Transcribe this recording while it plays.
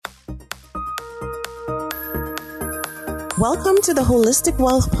Welcome to the Holistic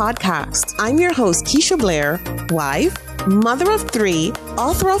Wealth Podcast. I'm your host, Keisha Blair, wife, mother of 3,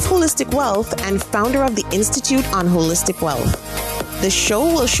 author of Holistic Wealth, and founder of the Institute on Holistic Wealth. The show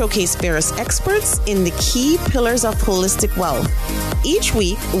will showcase various experts in the key pillars of holistic wealth. Each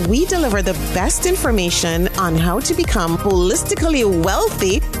week, we deliver the best information on how to become holistically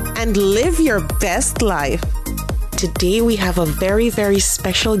wealthy and live your best life. Today, we have a very, very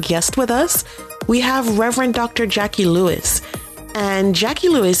special guest with us. We have Reverend Dr. Jackie Lewis. And Jackie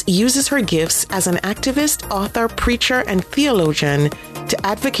Lewis uses her gifts as an activist, author, preacher, and theologian to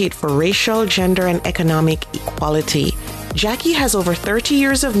advocate for racial, gender, and economic equality. Jackie has over 30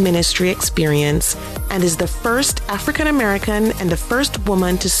 years of ministry experience and is the first African American and the first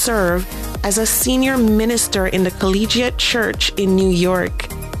woman to serve as a senior minister in the Collegiate Church in New York.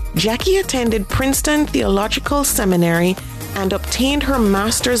 Jackie attended Princeton Theological Seminary and obtained her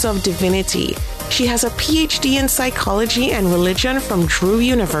Master's of Divinity. She has a PhD in Psychology and Religion from Drew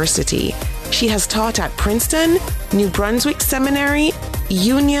University. She has taught at Princeton, New Brunswick Seminary,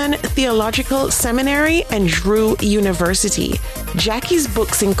 Union Theological Seminary, and Drew University. Jackie's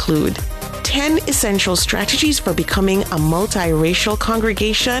books include 10 Essential Strategies for Becoming a Multiracial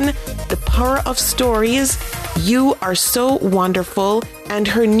Congregation, The Power of Stories, You Are So Wonderful, and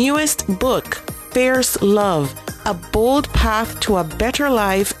her newest book, Fierce Love, A Bold Path to a Better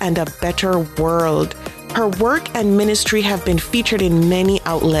Life and a Better World. Her work and ministry have been featured in many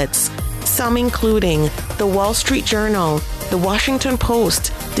outlets, some including The Wall Street Journal, The Washington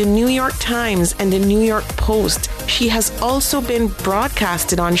Post, The New York Times, and The New York Post. She has also been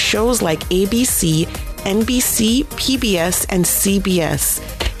broadcasted on shows like ABC, NBC, PBS, and CBS.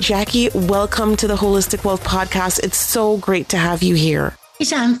 Jackie, welcome to the Holistic Wealth Podcast. It's so great to have you here.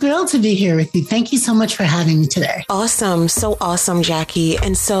 Keisha, I'm thrilled to be here with you. Thank you so much for having me today. Awesome. So awesome, Jackie.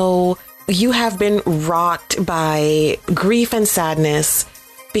 And so you have been rocked by grief and sadness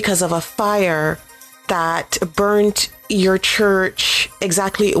because of a fire that burnt your church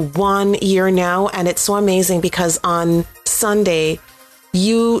exactly 1 year now. And it's so amazing because on Sunday,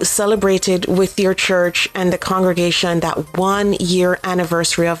 you celebrated with your church and the congregation that 1 year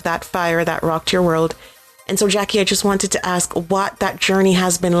anniversary of that fire that rocked your world. And so, Jackie, I just wanted to ask what that journey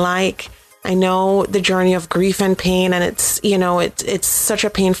has been like. I know the journey of grief and pain, and it's such a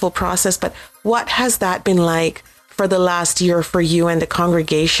painful process, but what has that been like for the last year for you and the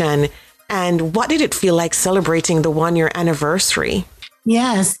congregation? And what did it feel like celebrating the 1 year anniversary?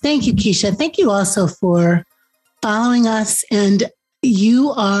 Yes. Thank you, Keisha. Thank you also for following us. And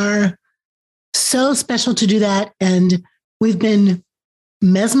you are so special to do that. And we've been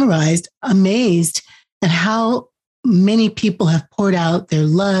mesmerized, amazed at how many people have poured out their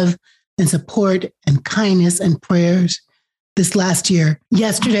love and support and kindness and prayers this last year.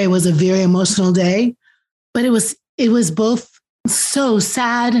 Yesterday was a very emotional day, but it was both so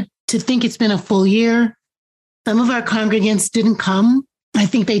sad to think it's been a full year. Some of our congregants didn't come. I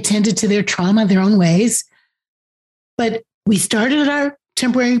think they tended to their trauma their own ways. But we started at our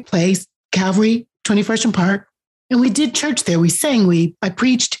temporary place, Calvary, 21st and Park, and we did church there. We sang, I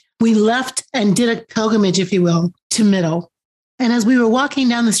preached. We left and did a pilgrimage, if you will, to Middle. And as we were walking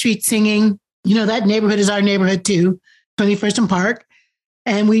down the street singing, that neighborhood is our neighborhood too, 21st and Park.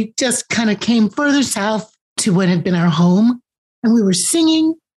 And we just kind of came further south to what had been our home. And we were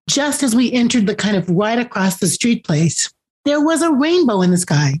singing just as we entered the kind of right across the street place. There was a rainbow in the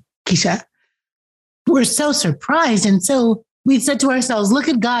sky, Keisha. We're so surprised. And so we said to ourselves, look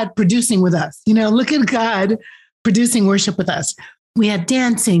at God producing with us. Look at God producing worship with us. We had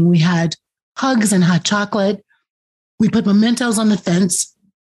dancing, we had hugs and hot chocolate. We put mementos on the fence.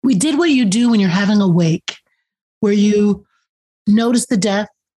 We did what you do when you're having a wake, where you notice the death,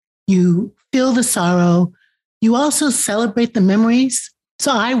 you feel the sorrow, you also celebrate the memories.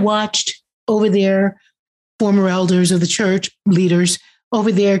 So I watched over there, former elders of the church, leaders,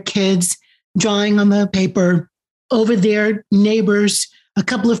 over there, kids drawing on the paper, over there, neighbors, a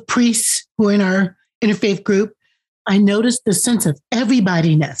couple of priests who are in our interfaith group. I noticed the sense of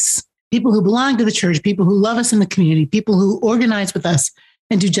everybodyness, people who belong to the church, people who love us in the community, people who organize with us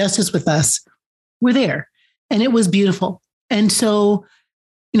and do justice with us were there. And it was beautiful. And so,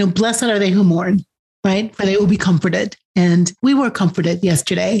 blessed are they who mourn, right? For they will be comforted. And we were comforted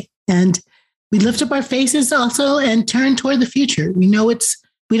yesterday. And we lift up our faces also and turn toward the future. We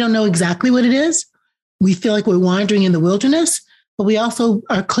don't know exactly what it is. We feel like we're wandering in the wilderness, but we also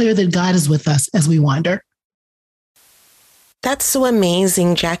are clear that God is with us as we wander. That's so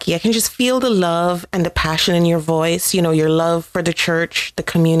amazing, Jackie. I can just feel the love and the passion in your voice, your love for the church, the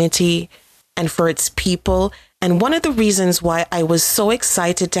community, and for its people. And one of the reasons why I was so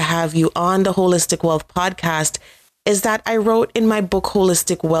excited to have you on the Holistic Wealth Podcast is that I wrote in my book,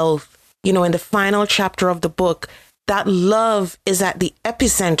 Holistic Wealth, in the final chapter of the book, that love is at the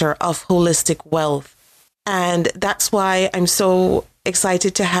epicenter of holistic wealth. And that's why I'm so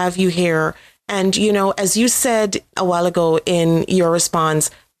excited to have you here. And, as you said a while ago in your response,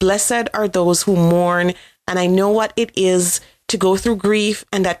 blessed are those who mourn. And I know what it is to go through grief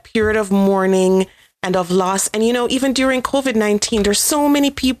and that period of mourning and of loss. And, even during COVID-19, there's so many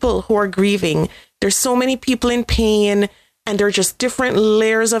people who are grieving. There's so many people in pain, and there are just different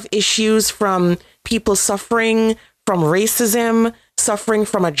layers of issues, from people suffering from racism, suffering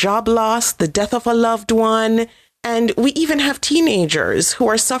from a job loss, the death of a loved one. And we even have teenagers who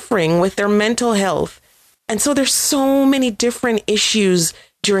are suffering with their mental health. And so there's so many different issues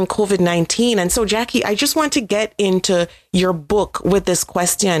during COVID-19. And so, Jackie, I just want to get into your book with this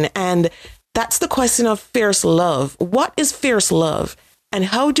question. And that's the question of fierce love. What is fierce love? And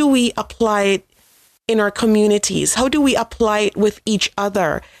how do we apply it in our communities? How do we apply it with each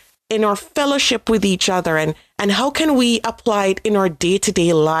other, in our fellowship with each other? And how can we apply it in our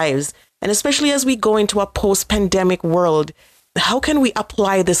day-to-day lives? And especially as we go into a post-pandemic world, how can we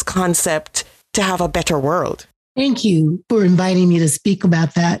apply this concept to have a better world? Thank you for inviting me to speak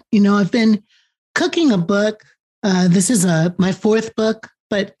about that. I've been cooking a book. This is my fourth book,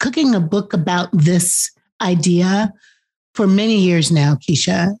 but cooking a book about this idea for many years now,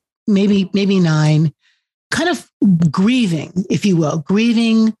 Keisha, maybe 9, kind of grieving, if you will,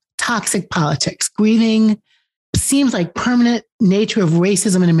 grieving toxic politics, grieving seems like permanent nature of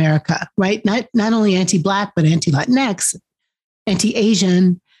racism in America, right? Not only anti-Black, but anti-Latinx,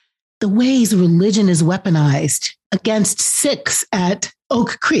 anti-Asian, the ways religion is weaponized against Sikhs at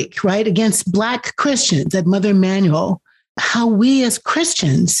Oak Creek, right? Against Black Christians at Mother Emanuel, how we as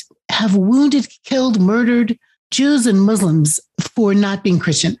Christians have wounded, killed, murdered Jews and Muslims for not being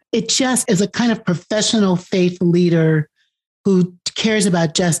Christian. It just is a kind of professional faith leader who cares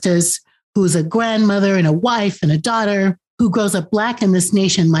about justice, who's a grandmother and a wife and a daughter, who grows up Black in this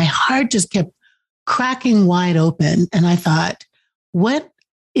nation. My heart just kept cracking wide open. And I thought, what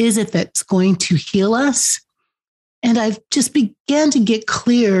is it that's going to heal us? And I've just began to get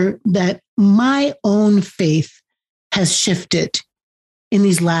clear that my own faith has shifted in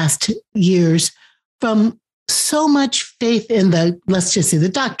these last years from so much faith in let's just say the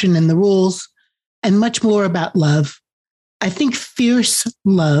doctrine and the rules, and much more about love. I think fierce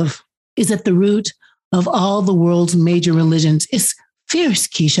love is at the root of all the world's major religions. It's fierce,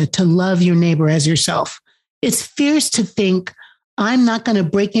 Keisha, to love your neighbor as yourself. It's fierce to think, I'm not going to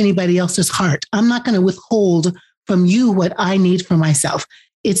break anybody else's heart. I'm not going to withhold from you what I need for myself.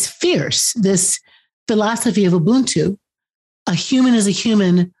 It's fierce, this philosophy of Ubuntu. A human is a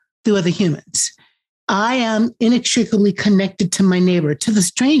human through other humans. I am inextricably connected to my neighbor, to the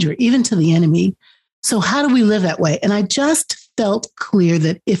stranger, even to the enemy. So how do we live that way? And I just felt clear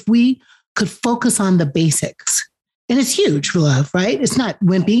that if we could focus on the basics, and it's huge for love, right? It's not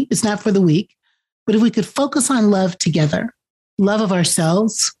wimpy. It's not for the weak. But if we could focus on love together, love of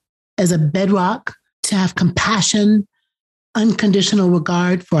ourselves as a bedrock, to have compassion, unconditional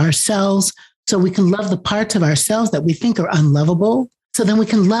regard for ourselves, so we can love the parts of ourselves that we think are unlovable. So then we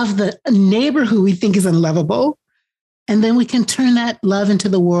can love the neighbor who we think is unlovable. And then we can turn that love into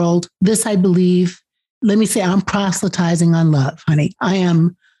the world. This, I believe, let me say, I'm proselytizing on love, honey. I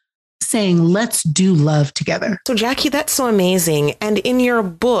am saying, let's do love together. So, Jackie, that's so amazing. And in your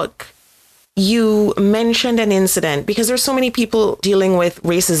book, you mentioned an incident, because there's so many people dealing with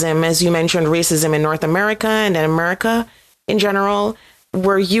racism, as you mentioned, racism in North America and in America in general,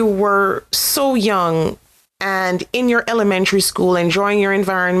 where you were so young and in your elementary school, enjoying your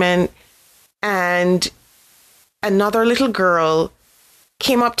environment, and another little girl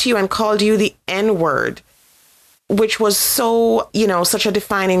came up to you and called you the N-word, which was so, such a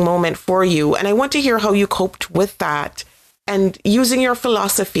defining moment for you. And I want to hear how you coped with that. And using your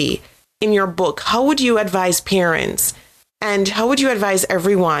philosophy in your book, how would you advise parents, and how would you advise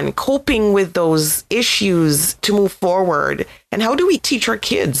everyone coping with those issues to move forward? And how do we teach our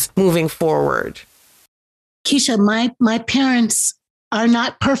kids moving forward? Keisha, my parents are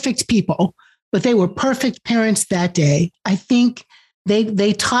not perfect people, but they were perfect parents that day. I think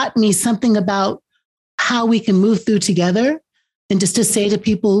they taught me something about how we can move through together. And just to say to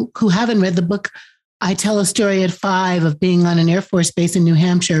people who haven't read the book, I tell a story at 5 of being on an Air Force base in New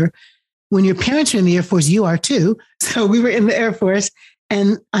Hampshire. When your parents are in the Air Force, you are too. So we were in the Air Force,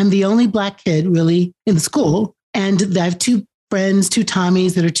 and I'm the only Black kid really in the school. And I have 2 friends, 2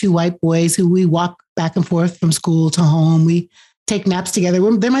 Tommies that are 2 white boys who we walk back and forth from school to home. We take naps together.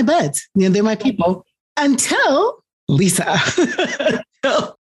 They're my buds. They're my people. Until Lisa.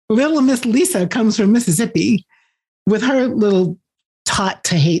 Little Miss Lisa comes from Mississippi. with her little taught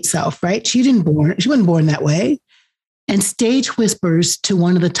to hate self, right? She wasn't born that way. And stage whispers to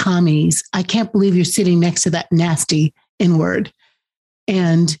one of the Tommies, I can't believe you're sitting next to that nasty N-word.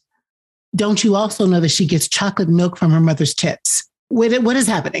 And don't you also know that she gets chocolate milk from her mother's tits? What is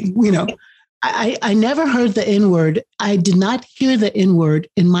happening? I never heard the N-word. I did not hear the N-word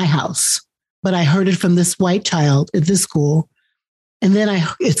in my house, but I heard it from this white child at this school. And then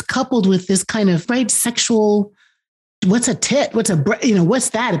it's coupled with this kind of sexual, what's a tit? What's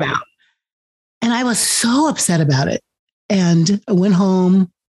that about? And I was so upset about it. And I went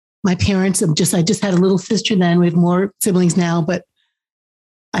home. My parents I just had a little sister then. We have more siblings now, but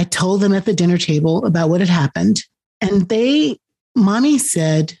I told them at the dinner table about what had happened. And Mommy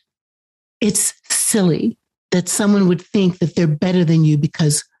said, it's silly that someone would think that they're better than you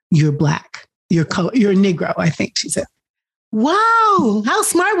because you're Black. You're a Negro, I think she said. Wow, how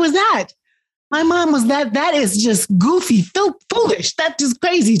smart was that? My mom was that is just goofy, foolish. That's just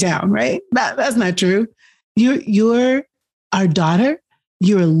crazy town, right? That's not true. You're our daughter.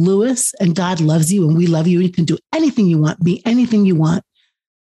 You're a Lewis, and God loves you, and we love you. You can do anything you want, be anything you want,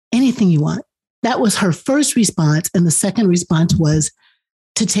 anything you want. That was her first response. And the second response was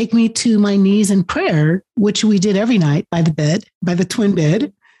to take me to my knees in prayer, which we did every night by the twin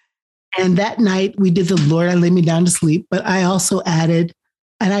bed. And that night we did the Lord, I laid me down to sleep. But I also added,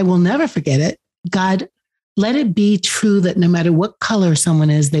 and I will never forget it, God, let it be true that no matter what color someone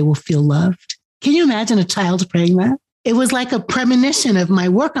is, they will feel loved. Can you imagine a child praying that? It was like a premonition of my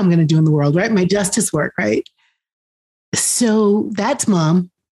work I'm going to do in the world, right? My justice work, right? So that's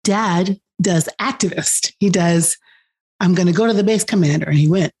Mom. Dad does activist. He does, I'm going to go to the base commander. And he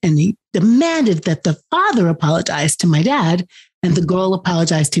went and he demanded that the father apologize to my dad and the girl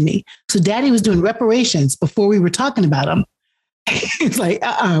apologized to me. So Daddy was doing reparations before we were talking about him. It's like,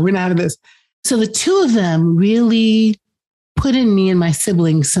 we're not having this. So the two of them really put in me and my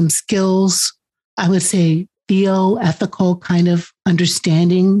siblings some skills, I would say ethical kind of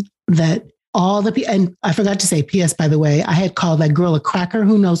understanding that and I forgot to say, P.S., by the way, I had called that girl a cracker.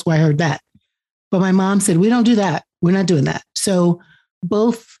 Who knows where I heard that? But my mom said, we don't do that. We're not doing that. So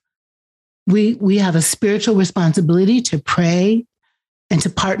both we have a spiritual responsibility to pray and to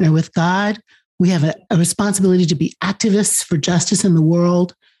partner with God. We have a responsibility to be activists for justice in the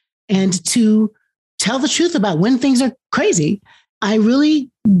world and to tell the truth about when things are crazy. I really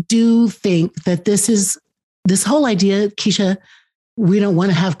do think that this whole idea, Keisha, we don't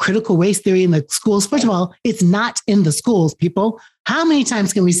want to have critical race theory in the schools. First of all, it's not in the schools, people. How many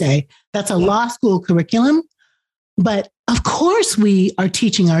times can we say that's a law school curriculum? But of course, we are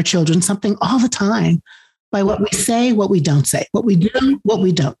teaching our children something all the time by what we say, what we don't say, what we do, what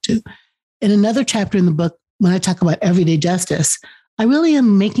we don't do. In another chapter in the book, when I talk about everyday justice, I really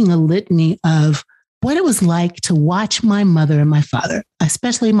am making a litany of what it was like to watch my mother and my father,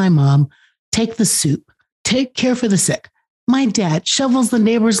 especially my mom, take the soup, take care for the sick. My dad shovels the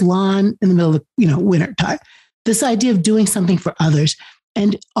neighbor's lawn in the middle of, winter time. This idea of doing something for others.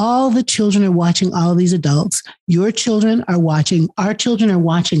 And all the children are watching all of these adults. Your children are watching. Our children are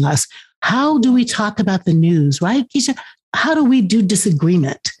watching us. How do we talk about the news, right, Keisha? How do we do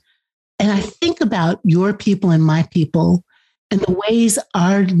disagreement? And I think about your people and my people and the ways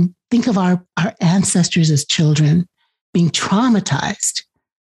think of our ancestors as children being traumatized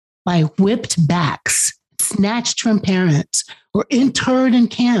by whipped backs, snatched from parents, or interred in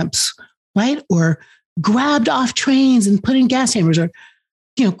camps, right? Or grabbed off trains and put in gas chambers, or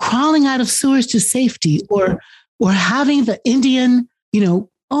crawling out of sewers to safety, or having the Indian,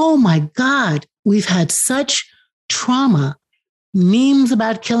 oh my God, we've had such trauma. Memes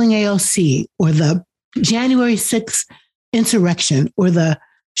about killing AOC, or the January 6th insurrection, or the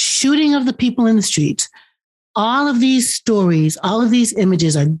shooting of the people in the streets. All of these stories, all of these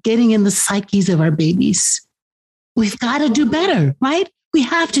images are getting in the psyches of our babies. We've got to do better, right? We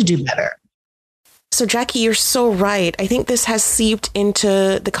have to do better. So Jackie, you're so right. I think this has seeped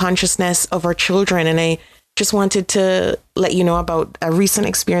into the consciousness of our children. And I just wanted to let you know about a recent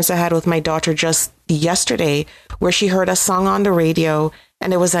experience I had with my daughter just yesterday, where she heard a song on the radio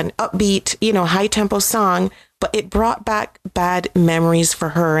and it was an upbeat, high tempo song, but it brought back bad memories for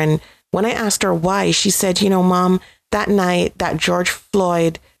her. And when I asked her why, she said, Mom, that night that George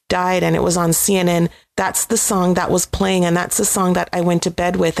Floyd died and it was on CNN, that's the song that was playing. And that's the song that I went to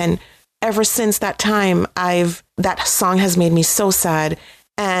bed with. And ever since that time, that song has made me so sad.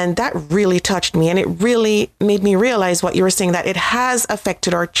 And that really touched me. And it really made me realize what you were saying, that it has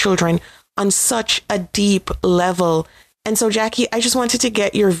affected our children on such a deep level. And so, Jackie, I just wanted to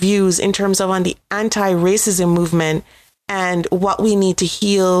get your views in terms of on the anti-racism movement and what we need to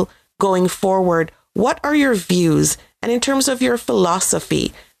heal going forward. what are your views? And in terms of your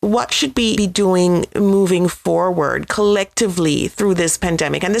philosophy, what should we be doing moving forward collectively through this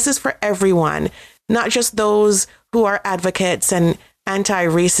pandemic? And this is for everyone, not just those who are advocates and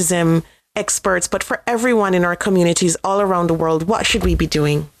anti-racism experts, but for everyone in our communities all around the world. What should we be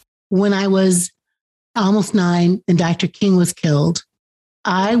doing? When I was almost 9 and Dr. King was killed,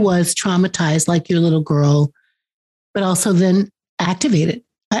 I was traumatized like your little girl, but also then activated.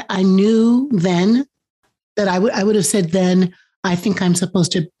 I knew then that I would have said then, I think I'm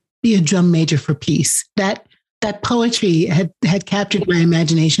supposed to be a drum major for peace. That poetry had captured my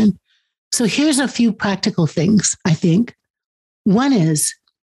imagination. So here's a few practical things, I think. One is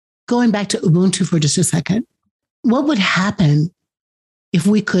going back to Ubuntu for just a second. What would happen if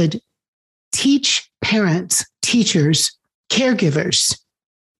we could teach parents, teachers, caregivers,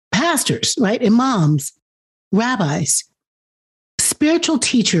 pastors, right? Imams, rabbis, spiritual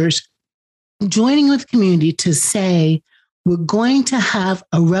teachers joining with community to say, we're going to have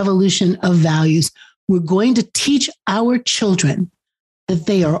a revolution of values. We're going to teach our children that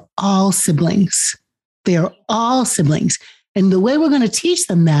they are all siblings. They are all siblings. And the way we're going to teach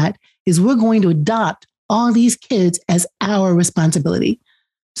them that is we're going to adopt all these kids as our responsibility.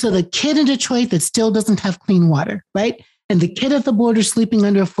 So the kid in Detroit that still doesn't have clean water, right? And the kid at the border sleeping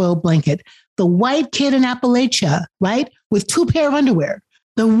under a foil blanket, the white kid in Appalachia, right? With 2 pair of underwear,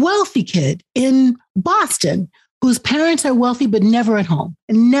 the wealthy kid in Boston whose parents are wealthy but never at home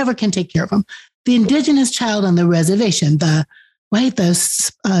and never can take care of them, the indigenous child on the reservation, the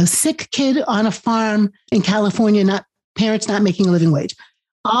sick kid on a farm in California, parents not making a living wage.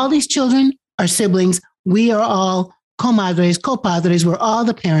 All these children are siblings. We are all comadres, copadres. We're all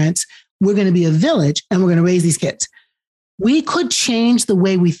the parents. We're going to be a village and we're going to raise these kids. We could change the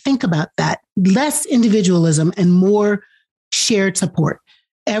way we think about that. Less individualism and more shared support.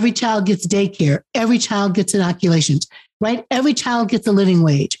 Every child gets daycare. Every child gets inoculations, right? Every child gets a living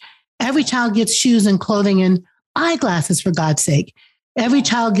wage. Every child gets shoes and clothing and eyeglasses, for God's sake. Every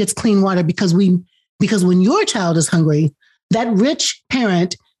child gets clean water because when your child is hungry, that rich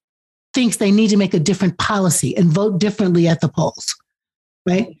parent thinks they need to make a different policy and vote differently at the polls,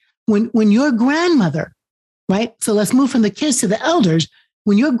 right? When your grandmother, right? So let's move from the kids to the elders.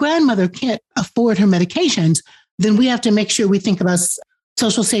 When your grandmother can't afford her medications, then we have to make sure we think about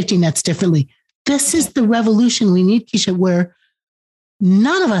social safety nets differently. This is the revolution we need, Keisha, where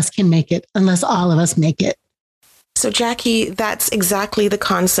none of us can make it unless all of us make it. So Jackie, that's exactly the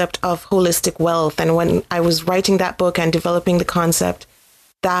concept of holistic wealth. And when I was writing that book and developing the concept,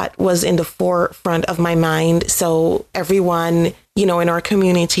 that was in the forefront of my mind. So everyone, in our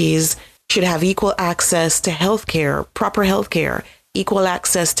communities should have equal access to healthcare, proper healthcare, equal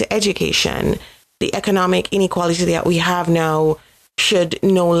access to education. The economic inequality that we have now should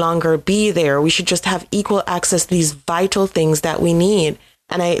no longer be there. We should just have equal access to these vital things that we need.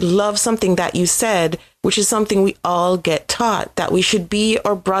 And I love something that you said, which is something we all get taught, that we should be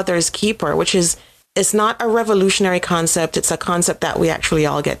our brother's keeper, which is, it's not a revolutionary concept. It's a concept that we actually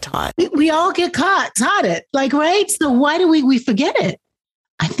all get taught. We all get taught it, right? So why do we forget it?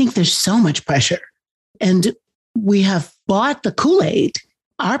 I think there's so much pressure. And we have bought the Kool-Aid.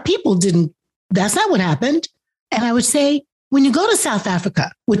 Our people didn't, that's not what happened. And I would say, when you go to South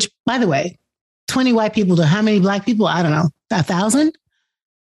Africa, which, by the way, 20 white people to how many black people? I don't know, 1,000?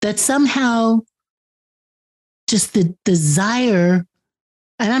 That somehow just the desire,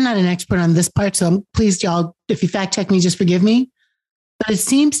 and I'm not an expert on this part, so please, y'all, if you fact check me, just forgive me. But it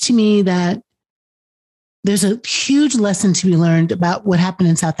seems to me that there's a huge lesson to be learned about what happened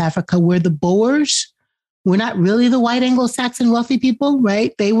in South Africa, where the Boers were not really the white Anglo-Saxon wealthy people,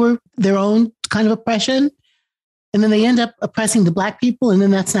 right? They were their own kind of oppression. And then they end up oppressing the black people, and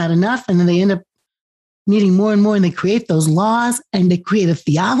then that's not enough. And then they end up needing more and more, and they create those laws, and they create a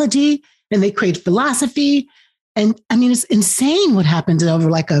theology, and they create philosophy. And I mean, it's insane what happened over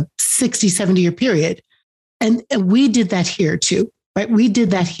like a 60, 70-year period. And we did that here too, right? We did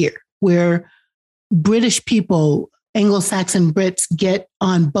that here, where British people, Anglo-Saxon Brits, get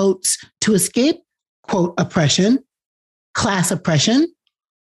on boats to escape, quote, oppression, class oppression,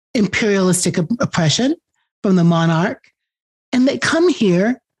 imperialistic oppression from the monarch. And they come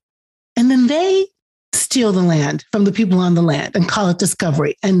here, and then they steal the land from the people on the land and call it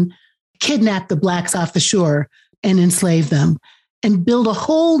discovery and kidnap the blacks off the shore and enslave them and build a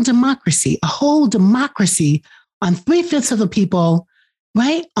whole democracy on 3/5 of the people,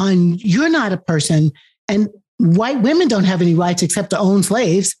 right? On you're not a person, and white women don't have any rights except to own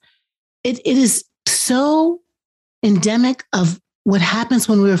slaves. It is so endemic of what happens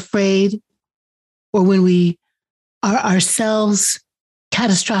when we're afraid or when we are ourselves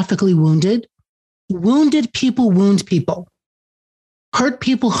catastrophically wounded. wounded people wound people, hurt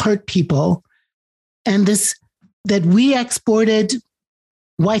people hurt people. And this, that we exported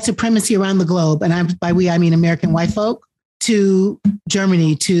white supremacy around the globe, and by we, I mean American white folk, to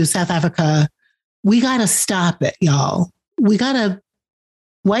Germany, to South Africa. We got to stop it, y'all.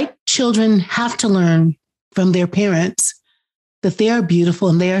 White children have to learn from their parents that they are beautiful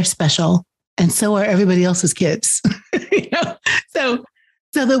and they are special, and so are everybody else's kids. So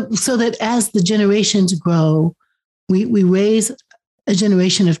that as the generations grow, we raise a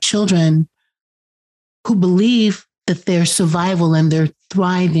generation of children who believe that their survival and their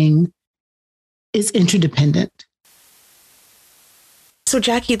thriving is interdependent. So,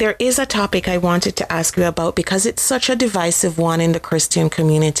 Jackie, there is a topic I wanted to ask you about because it's such a divisive one in the Christian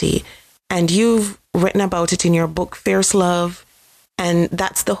community. And you've written about it in your book, Fierce Love. And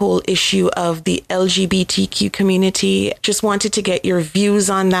that's the whole issue of the LGBTQ community. Just wanted to get your views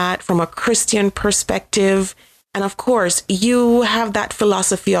on that from a Christian perspective. And of course, you have that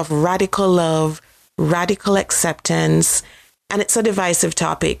philosophy of radical love, radical acceptance, and it's a divisive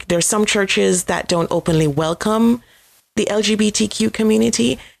topic. There's some churches that don't openly welcome the LGBTQ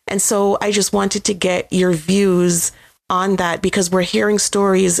community. And so I just wanted to get your views on that because we're hearing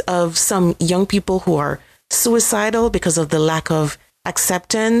stories of some young people who are suicidal because of the lack of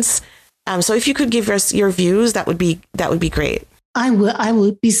acceptance. So if you could give us your views, that would be great. I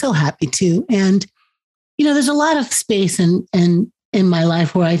would be so happy to. And, there's a lot of space in my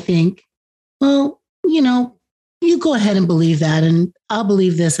life where I think, well, you go ahead and believe that, and I'll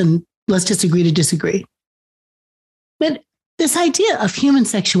believe this, and let's just agree to disagree. But this idea of human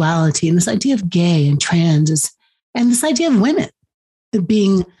sexuality and this idea of gay and trans and this idea of women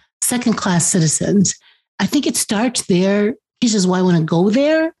being second-class citizens, I think it starts there. Which is why I want to go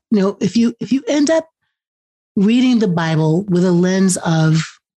there. If you end up reading the Bible with a lens of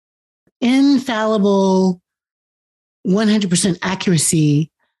infallible, 100%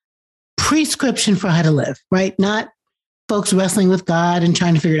 accuracy, prescription for how to live, right? Not folks wrestling with God and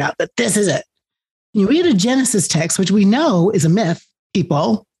trying to figure it out, but this is it. You read a Genesis text, which we know is a myth,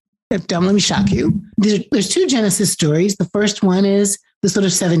 people. Don't let me shock you. There's two Genesis stories. The first one is the sort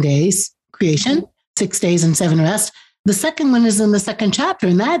of 7 days creation, 6 days and 7 rest. The second one is in the second chapter,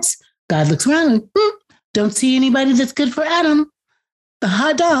 and that's God looks around and don't see anybody that's good for Adam. The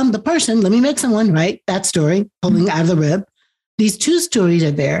Hadam, the person, let me make someone, right? That story, pulling out of the rib. These two stories are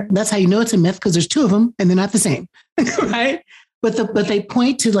there. That's how you know it's a myth, because there's two of them and they're not the same, right? But they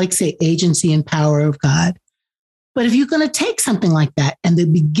point to, like, say, agency and power of God. But if you're going to take something like that and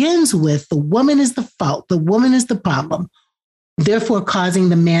it begins with the woman is the fault, the woman is the problem, therefore causing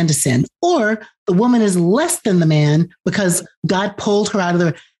the man to sin, or the woman is less than the man because God pulled her out of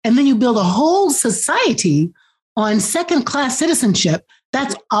there, and then you build a whole society on second-class citizenship,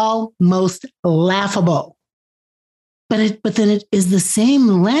 that's almost laughable. But then it is the same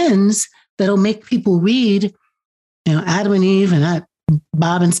lens that'll make people read, Adam and Eve and not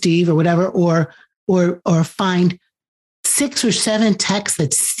Bob and Steve or whatever, or find 6 or 7 texts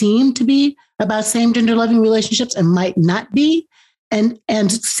that seem to be about same-gender loving relationships and might not be, and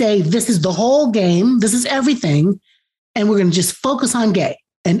say, this is the whole game, this is everything, and we're going to just focus on gay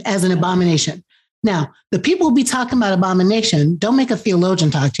and as an abomination. Now, the people who be talking about abomination, don't make a theologian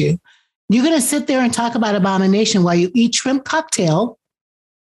talk to you. You're going to sit there and talk about abomination while you eat shrimp cocktail,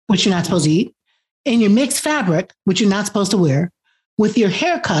 which you're not supposed to eat, in your mixed fabric, which you're not supposed to wear, with your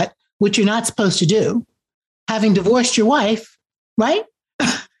haircut, which you're not supposed to do, having divorced your wife, right?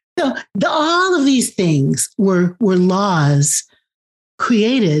 So all of these things were laws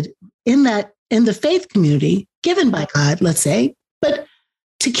created in the faith community, given by God, let's say, but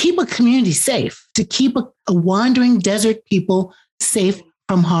to keep a community safe, to keep a wandering desert people safe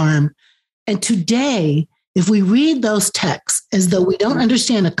from harm. And today, if we read those texts as though we don't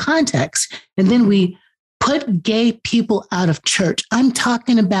understand the context, and then we put gay people out of church, I'm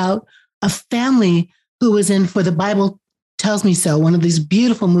talking about a family who was in For the Bible Tells Me So, one of these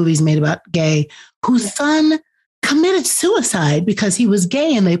beautiful movies made about gay, whose son committed suicide because he was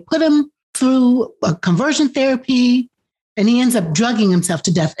gay, and they put him through a conversion therapy, and he ends up drugging himself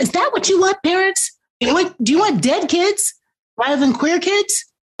to death. Is that what you want, parents? Do you want dead kids rather than queer kids?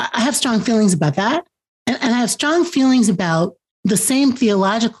 I have strong feelings about that. And I have strong feelings about the same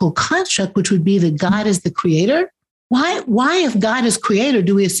theological construct, which would be that God is the creator. Why, if God is creator,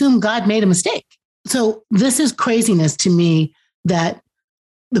 do we assume God made a mistake? So this is craziness to me, that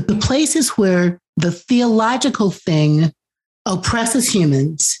the places where the theological thing oppresses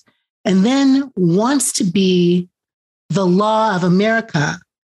humans and then wants to be the law of America,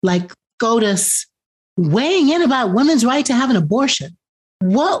 like SCOTUS weighing in about women's right to have an abortion.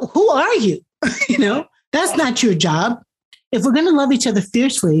 Who are you? That's not your job. If we're going to love each other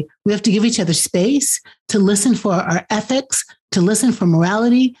fiercely, we have to give each other space to listen for our ethics, to listen for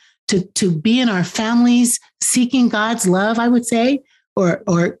morality, to be in our families seeking God's love, I would say,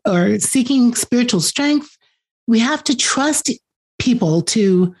 or seeking spiritual strength. We have to trust people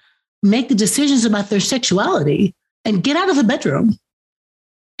to make the decisions about their sexuality and get out of the bedroom.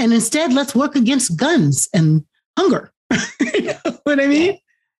 And instead, let's work against guns and hunger. You know what I mean?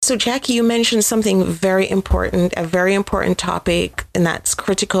 So, Jackie, you mentioned something very important, a very important topic, and that's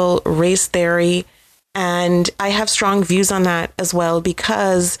critical race theory. And I have strong views on that as well,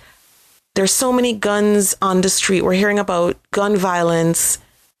 because there's so many guns on the street. We're hearing about gun violence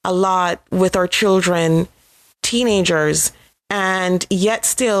a lot with our children, teenagers, and yet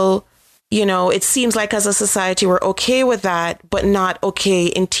still, it seems like as a society, we're okay with that, but not okay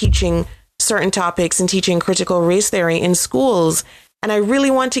in teaching certain topics and teaching critical race theory in schools. And I really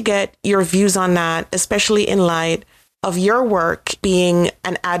want to get your views on that, especially in light of your work being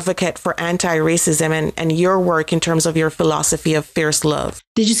an advocate for anti-racism and your work in terms of your philosophy of fierce love.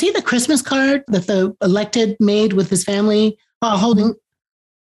 Did you see the Christmas card that the elected made with his family holding?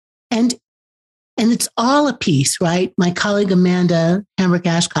 And it's all a piece, right? My colleague Amanda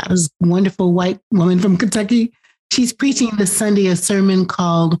Hambrick-Ashcott is a wonderful white woman from Kentucky. She's preaching this Sunday a sermon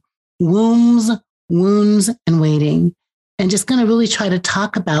called Wombs, Wounds, and Waiting. And just going to really try to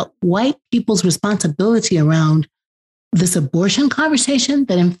talk about white people's responsibility around this abortion conversation,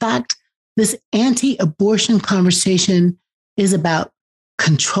 that in fact, this anti-abortion conversation is about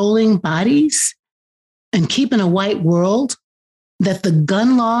controlling bodies and keeping a white world, that the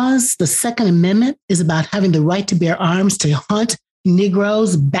gun laws, the Second Amendment, is about having the right to bear arms to hunt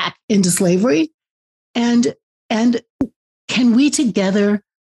Negroes back into slavery. And can we together,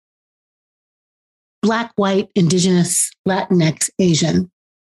 Black, white, Indigenous, Latinx, Asian,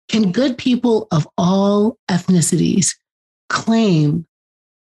 can good people of all ethnicities claim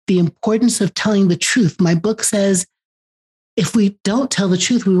the importance of telling the truth? My book says, if we don't tell the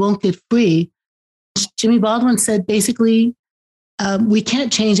truth, we won't get free. Jimmy Baldwin said, basically, we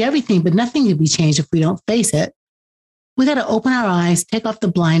can't change everything, but nothing can be changed if we don't face it. We got to open our eyes, take off the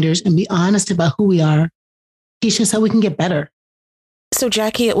blinders, and be honest about who we are, Keisha, so we can get better. So,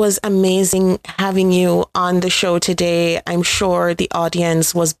 Jackie, it was amazing having you on the show today. I'm sure the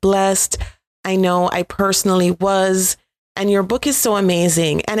audience was blessed. I know I personally was. And your book is so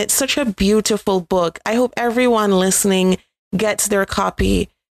amazing. And it's such a beautiful book. I hope everyone listening gets their copy.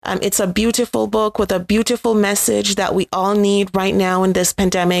 It's a beautiful book with a beautiful message that we all need right now in this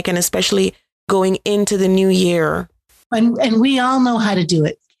pandemic, and especially going into the new year. And we all know how to do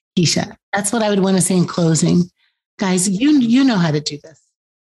it, Keisha. That's what I would want to say in closing. Guys, you know how to do this.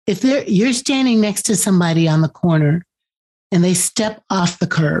 If you're standing next to somebody on the corner and they step off the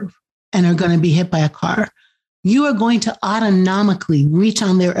curb and are going to be hit by a car, you are going to autonomically reach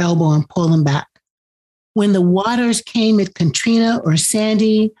on their elbow and pull them back. When the waters came at Katrina or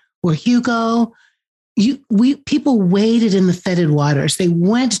Sandy or Hugo, people waded in the fetid waters. They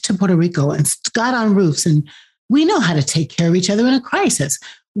went to Puerto Rico and got on roofs, and we know how to take care of each other in a crisis.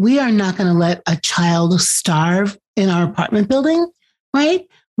 We are not going to let a child starve in our apartment building, right?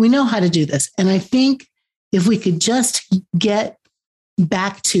 We know how to do this. And I think if we could just get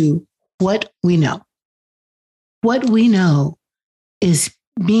back to what we know is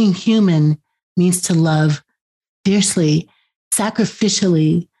being human means to love fiercely,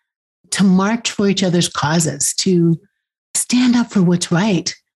 sacrificially, to march for each other's causes, to stand up for what's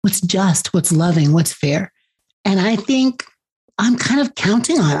right, what's just, what's loving, what's fair. And I think I'm kind of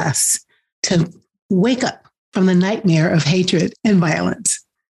counting on us to wake up from the nightmare of hatred and violence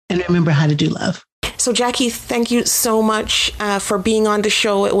and remember how to do love. So, Jackie, thank you so much for being on the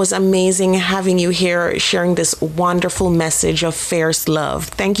show. It was amazing having you here, sharing this wonderful message of fierce love.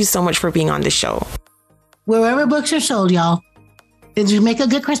 Thank you so much for being on the show. Wherever books are sold, y'all, and you make a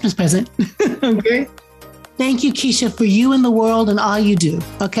good Christmas present. Okay. Thank you, Keisha, for you and the world and all you do.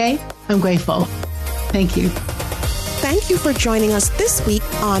 Okay. I'm grateful. Thank you. Thank you for joining us this week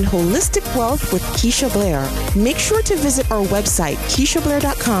on Holistic Wealth with Keisha Blair. Make sure to visit our website,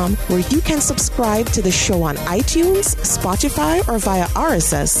 KeishaBlair.com, where you can subscribe to the show on iTunes, Spotify, or via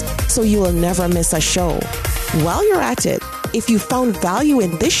RSS, so you will never miss a show. While you're at it, if you found value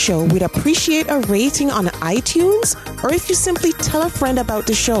in this show, we'd appreciate a rating on iTunes, or if you simply tell a friend about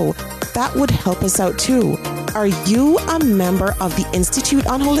the show, that would help us out too. Are you a member of the Institute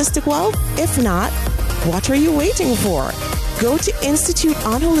on Holistic Wealth? If not, what are you waiting for? Go to Institute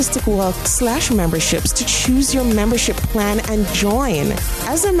on Holistic Wealth /memberships to choose your membership plan and join.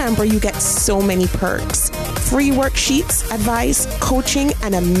 As a member, you get so many perks. free worksheets, advice, coaching,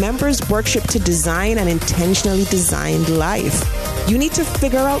 and a member's workshop to design an intentionally designed life. You need to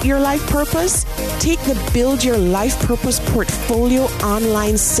figure out your life purpose? Take the Build Your Life Purpose Portfolio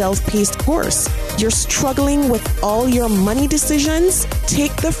online self-paced course. You're struggling with all your money decisions?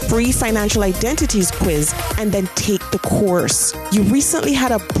 Take the free financial identities quiz and then take the course. You recently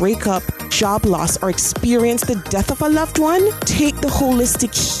had a breakup, job loss, or experienced the death of a loved one? Take the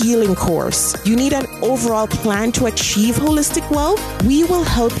Holistic Healing course. You need an overall plan to achieve holistic wealth? We will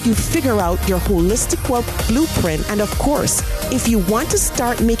help you figure out your holistic wealth blueprint. And of course, if you want to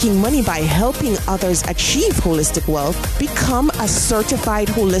start making money by helping others achieve holistic wealth, become a certified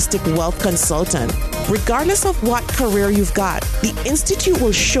holistic wealth consultant. Regardless of what career you've got, the Institute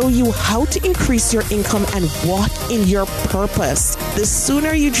will show you how to increase your income and walk in your purpose. The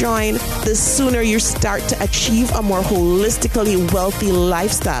sooner you join, the sooner you start to achieve a more holistically wealthy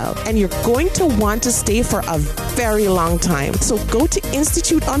lifestyle. And you're going to want to stay for a very long time. So go to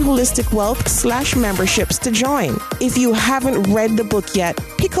instituteonholisticwealth.com/memberships to join. If you haven't read the book yet,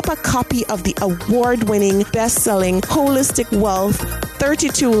 pick up a copy of the award-winning, best-selling Holistic Wealth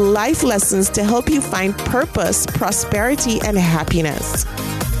 32 Life Lessons to help you find purpose, prosperity, and happiness.